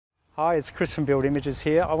Hi, it's Chris from Build Images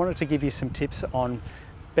here. I wanted to give you some tips on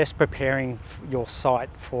best preparing your site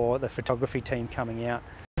for the photography team coming out.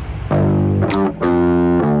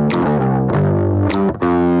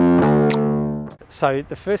 So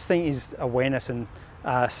the first thing is awareness and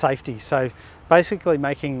safety. So basically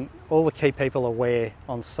making all the key people aware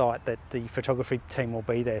on site that the photography team will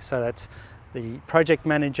be there. So that's the project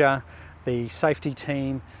manager, the safety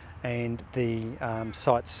team, and the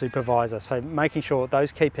site supervisor. So making sure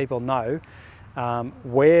those key people know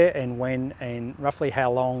where and when and roughly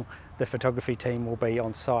how long the photography team will be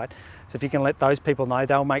on site. So if you can let those people know,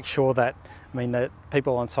 they'll make sure that, the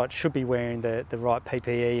people on site should be wearing the right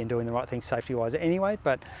PPE and doing the right things safety-wise anyway,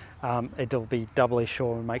 but it'll be doubly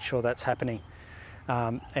sure and make sure that's happening.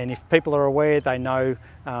 And if people are aware, they know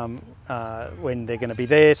when they're going to be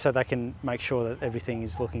there, so they can make sure that everything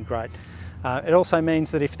is looking great. It also means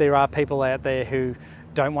that if there are people out there who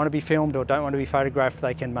don't want to be filmed or don't want to be photographed,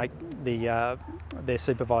 they can make their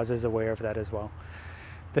supervisors aware of that as well.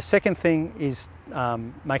 The second thing is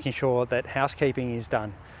making sure that housekeeping is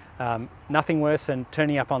done. Nothing worse than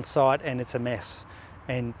turning up on site and it's a mess,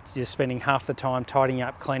 and you're spending half the time tidying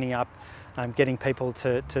up, cleaning up, getting people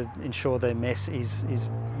to ensure their mess is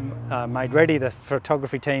made ready. The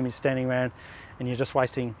photography team is standing around and you're just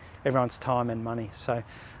wasting everyone's time and money. So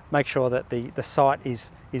make sure that the site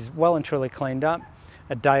is well and truly cleaned up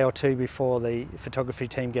a day or two before the photography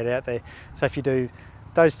team get out there. So if you do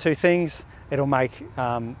those two things, it'll make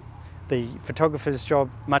the photographer's job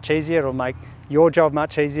much easier, it'll make your job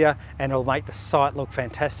much easier, and it'll make the site look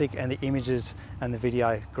fantastic and the images and the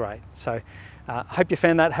video great. So I hope you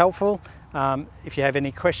found that helpful. If you have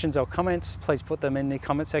any questions or comments, please put them in the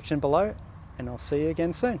comment section below, and I'll see you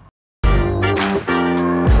again soon.